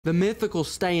The mythical's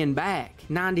staying back.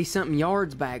 90-something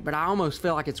yards back, but I almost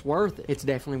feel like it's worth it. It's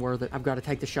definitely worth it. I've got to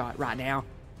take the shot right now.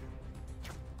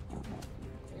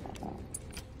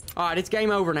 All right, it's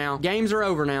game over now. Games are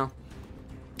over now.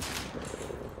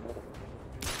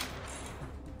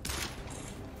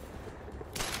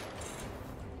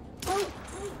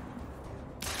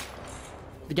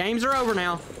 The games are over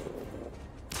now.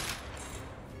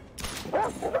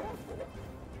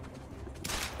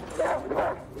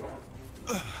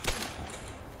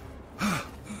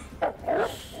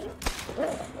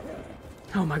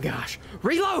 Oh my gosh.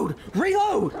 Reload!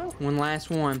 Reload! One last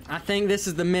one. I think this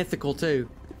is the mythical too.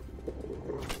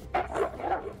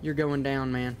 You're going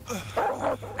down, man.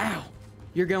 Ow!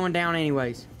 You're going down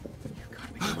anyways. You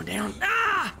gotta be going down.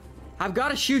 Ah! I've got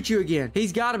to shoot you again.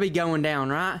 He's got to be going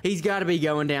down, right? He's got to be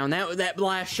going down. That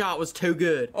last shot was too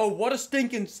good. Oh, what a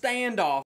stinking standoff.